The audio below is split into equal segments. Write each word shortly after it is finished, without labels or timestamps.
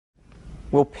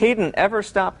Will Peyton ever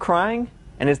stop crying?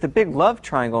 And is the big love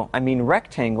triangle, I mean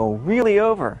rectangle, really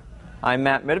over? I'm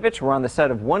Matt Mitovich. We're on the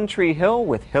set of One Tree Hill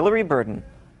with Hilarie Burton.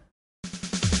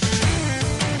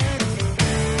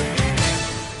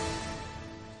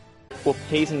 Will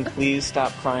Peyton please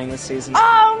stop crying this season?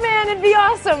 Oh man, it'd be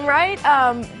awesome, right?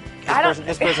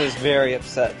 This person is very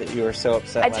upset that you were so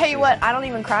upset. I tell you what, I don't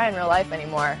even cry in real life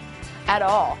anymore. At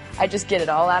all. I just get it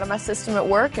all out of my system at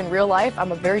work. In real life,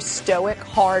 I'm a very stoic,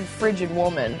 hard, frigid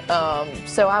woman.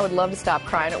 So I would love to stop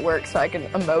crying at work so I can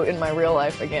emote in my real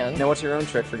life again. Now, what's your own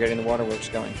trick for getting the waterworks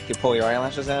going? Do you pull your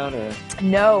eyelashes out, or?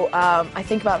 No, I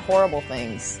think about horrible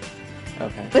things.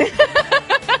 Okay.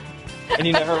 And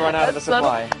you never run out of the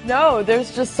supply? No,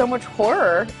 there's just so much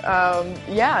horror. I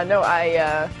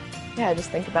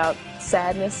just think about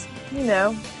sadness, you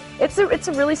know. It's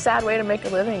a really sad way to make a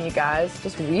living, you guys.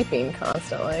 Just weeping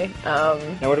constantly. Now,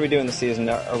 what do we do in the season?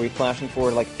 Are we flashing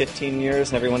forward like 15 years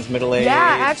and everyone's middle-aged? Yeah,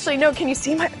 actually, no. Can you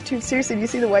see dude, seriously, do you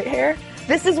see the white hair?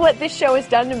 This is what this show has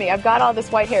done to me. I've got all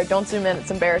this white hair. Don't zoom in. It's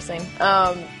embarrassing.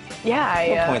 Don't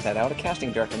point that out. A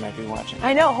casting director might be watching.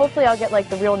 I know. Hopefully I'll get like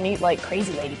the real neat, like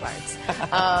crazy lady parts.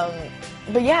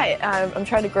 But yeah, I'm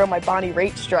trying to grow my Bonnie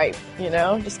Raitt stripe, you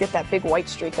know? Just get that big white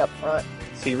streak up front.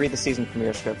 So you read the season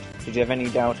premiere script. Did you have any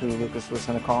doubt who Lucas was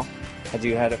going to call? Had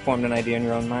you formed an idea in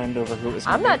your own mind over who it was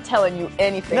going to be? I'm not telling you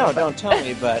anything. No, don't tell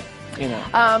me, but, you know.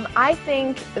 I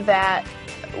think that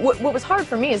what was hard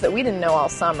for me is that we didn't know all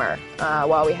summer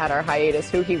while we had our hiatus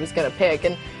who he was going to pick.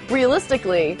 And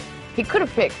realistically, he could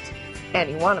have picked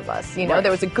any one of us. You know, right.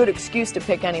 There was a good excuse to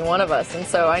pick any one of us. And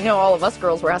so I know all of us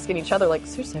girls were asking each other, like,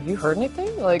 seriously, have you heard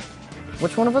anything? Like,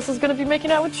 which one of us is going to be making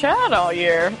out with Chad all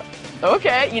year?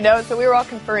 Okay, you know, so we were all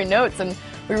conferring notes, and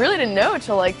we really didn't know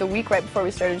until like the week right before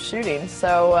we started shooting.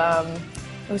 So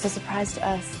it was a surprise to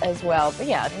us as well. But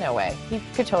yeah, no way. He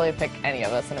could totally have picked any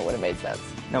of us, and it would have made sense.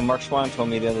 Now, Mark Schwann told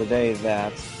me the other day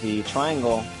that the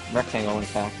rectangle, in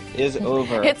fact, is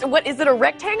over. It's a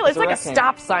rectangle? It's like rectangle. A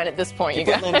stop sign at this point, you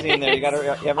guys. Put Lindsay in there. You have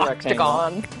a rectangle.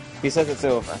 Octagon. He says it's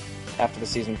over after the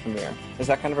season premiere. Is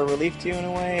that kind of a relief to you in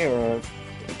a way, or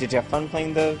did you have fun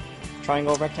playing the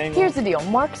triangle, rectangle? Here's the deal.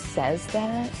 Mark says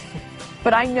that,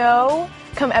 but I know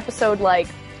come episode like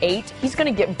 8, he's going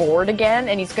to get bored again,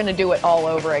 and he's going to do it all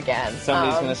over again.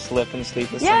 Somebody's going to slip and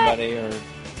sleep with somebody, or...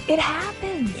 It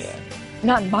happens. Yeah.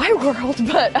 Not in my world,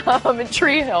 but in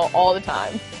Tree Hill all the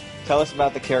time. Tell us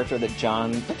about the character that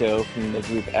John Doe from the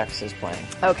group X is playing.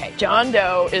 Okay, John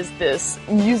Doe is this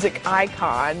music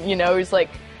icon. You know, he's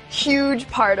like huge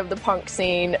part of the punk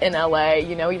scene in LA.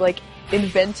 You know, he like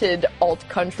invented alt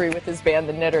country with his band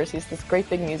The Knitters. He's this great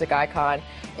big music icon.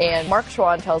 And Mark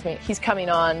Schwann tells me he's coming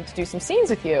on to do some scenes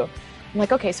with you. I'm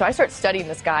like, okay, so I start studying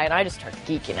this guy, and I just start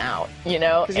geeking out, you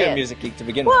know? Because you're a music geek to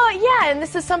begin with. Well, yeah, and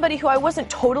this is somebody who I wasn't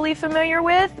totally familiar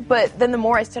with, but then the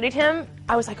more I studied him,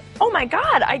 I was like, oh my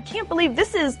God, I can't believe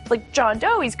this is, like, John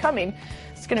Doe, he's coming.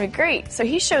 It's going to be great. So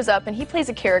he shows up, and he plays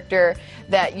a character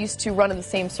that used to run in the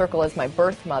same circle as my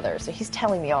birth mother. So he's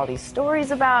telling me all these stories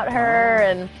about her,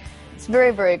 and it's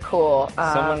very, very cool.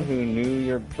 Someone who knew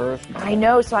your birth mother. I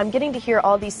know, so I'm getting to hear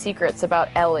all these secrets about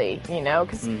Ellie, you know,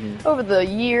 because over the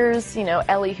years, you know,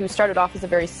 Ellie, who started off as a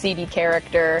very seedy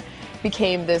character,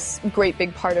 became this great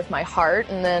big part of my heart,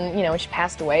 and then, you know, when she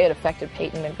passed away, it affected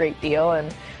Peyton a great deal,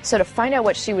 and so to find out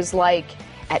what she was like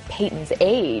at Peyton's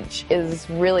age is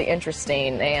really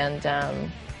interesting, and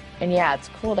yeah, it's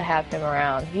cool to have him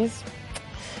around. He's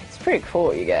pretty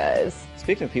cool, you guys.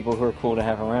 Speaking of people who are cool to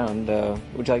have around,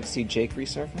 would you like to see Jake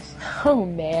resurface? Oh,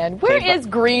 man. Where is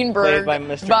Greenberg, by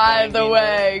Mr. by the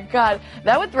way? God,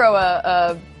 that would throw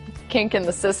a kink in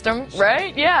the system,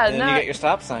 right? Yeah. And then you get your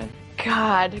stop sign.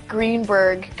 God,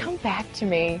 Greenberg, come back to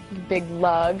me, you big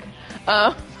lug.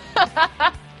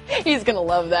 He's going to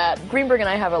love that. Greenberg and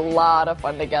I have a lot of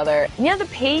fun together. Yeah, the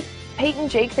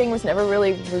Peyton-Jake thing was never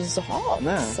really resolved.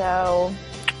 No. So,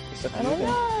 I don't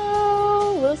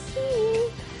know. We'll see.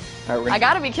 I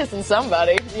gotta be kissing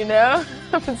somebody, you know?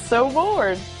 I've been so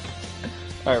bored.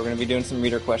 Alright, we're gonna be doing some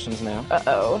reader questions now.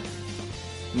 Uh-oh.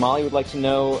 Molly would like to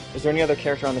know, is there any other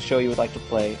character on the show you would like to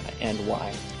play, and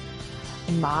why?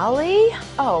 Molly?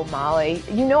 Oh, Molly.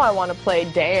 You know I want to play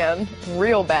Dan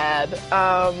real bad.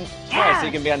 Yeah. Why, so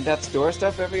you can be on death's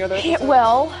doorstep every other episode?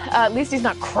 Well, at least he's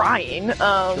not crying.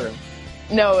 True.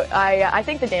 No, I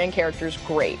think the Dan character's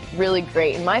great. Really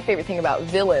great. And my favorite thing about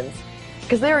villains,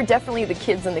 because there are definitely the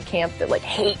kids in the camp that, like,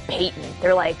 hate Peyton.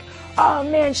 They're like, oh,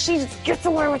 man, she just gets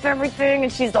away with everything,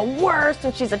 and she's the worst,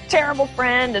 and she's a terrible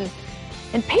friend, and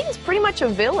And Peyton's pretty much a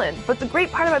villain, but the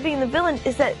great part about being the villain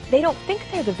is that they don't think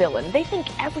they're the villain. They think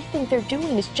everything they're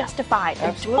doing is justified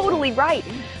and totally right.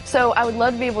 So I would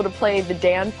love to be able to play the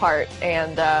Dan part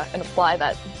and apply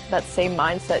that same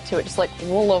mindset to it. Just like,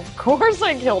 well, of course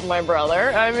I killed my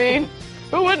brother. I mean,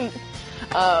 who wouldn't?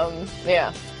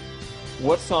 Yeah.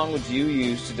 What song would you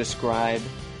use to describe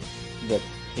the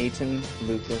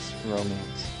Peyton-Lucas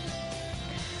romance?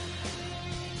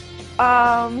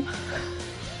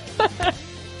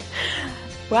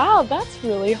 Wow, that's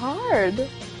really hard.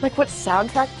 Like, what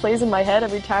soundtrack plays in my head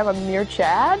every time I'm near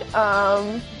Chad?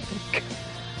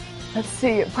 Let's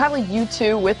see, probably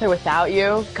U2, With or Without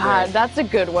You. God, that's a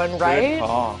good one, right? Good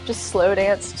call. Just slow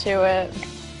dance to it,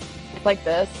 like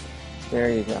this. There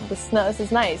you go. This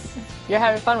is nice. You're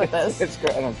having fun with this. It's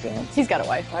great. I don't dance. He's got a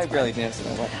wife. I barely dance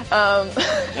in my wife.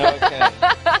 Okay.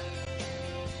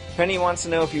 Penny wants to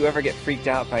know if you ever get freaked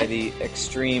out by the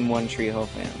extreme One Tree Hill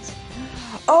fans.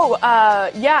 Oh,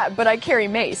 yeah, but I carry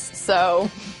mace, so...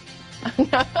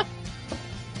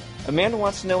 Amanda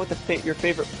wants to know what your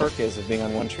favorite perk is of being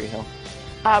on One Tree Hill.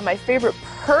 My favorite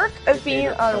perk of being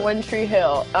on One Tree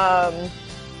Hill?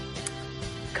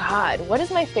 God, what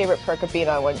is my favorite perk of being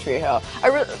on One Tree Hill?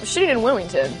 Shooting in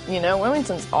Wilmington, you know,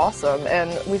 Wilmington's awesome,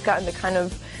 and we've gotten to kind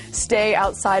of stay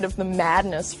outside of the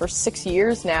madness for 6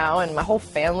 years now, and my whole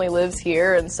family lives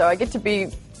here, and so I get to be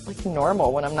like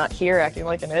normal when I'm not here acting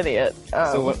like an idiot.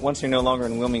 So once you're no longer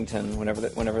in Wilmington, whenever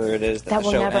it is that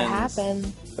the show ends, that will never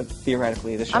happen. But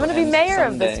theoretically, the show I'm going to be mayor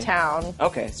someday. of this town.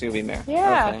 Okay, so you'll be mayor.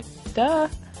 Yeah, okay. Duh.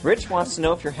 Rich wants to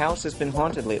know if your house has been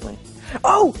haunted lately.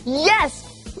 Oh, yes!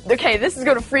 Okay, this is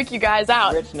going to freak you guys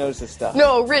out. Rich knows this stuff.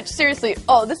 No, Rich, seriously.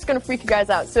 Oh, this is going to freak you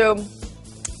guys out. So,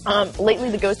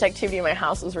 lately the ghost activity in my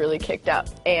house was really kicked up,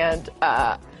 and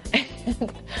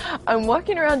I'm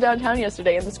walking around downtown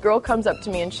yesterday, and this girl comes up to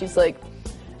me, and she's like,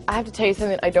 I have to tell you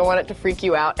something, I don't want it to freak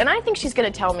you out. And I think she's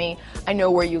going to tell me, I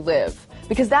know where you live,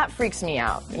 because that freaks me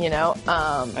out, you know?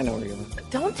 I know where you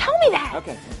live. Don't tell me that!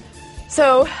 Okay.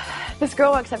 So, this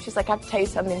girl walks up, she's like, I have to tell you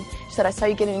something. She said, I saw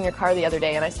you getting in your car the other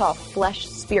day, and I saw a flesh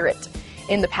spirit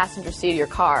in the passenger seat of your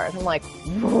car. And I'm like,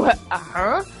 what?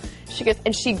 Uh-huh.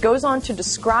 She goes on to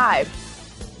describe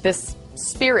this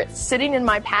spirit sitting in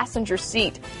my passenger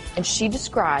seat, and she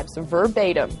describes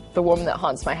verbatim the woman that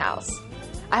haunts my house.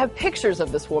 I have pictures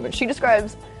of this woman. She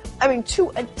describes, I mean,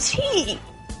 to a T,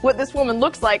 what this woman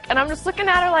looks like, and I'm just looking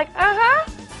at her like,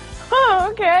 uh-huh, oh,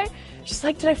 okay. She's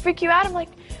like, did I freak you out? I'm like,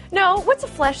 no, what's a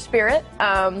flesh spirit?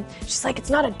 She's like, it's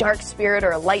not a dark spirit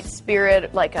or a light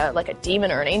spirit, like a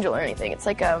demon or an angel or anything. It's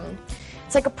like a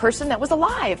person that was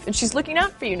alive, and she's looking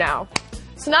out for you now.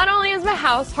 So not only is my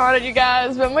house haunted, you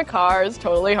guys, but my car is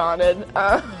totally haunted.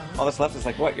 All that's left is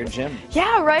like what, your gym?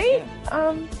 Yeah, right?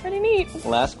 Yeah. Pretty neat.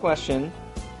 Last question.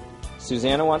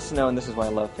 Susanna wants to know, and this is why I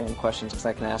love fan questions, because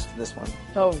I can ask this one.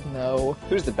 Oh, no.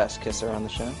 Who's the best kisser on the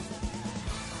show?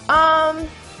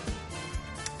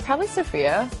 Probably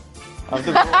Sophia. Of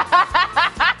the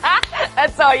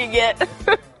That's all you get.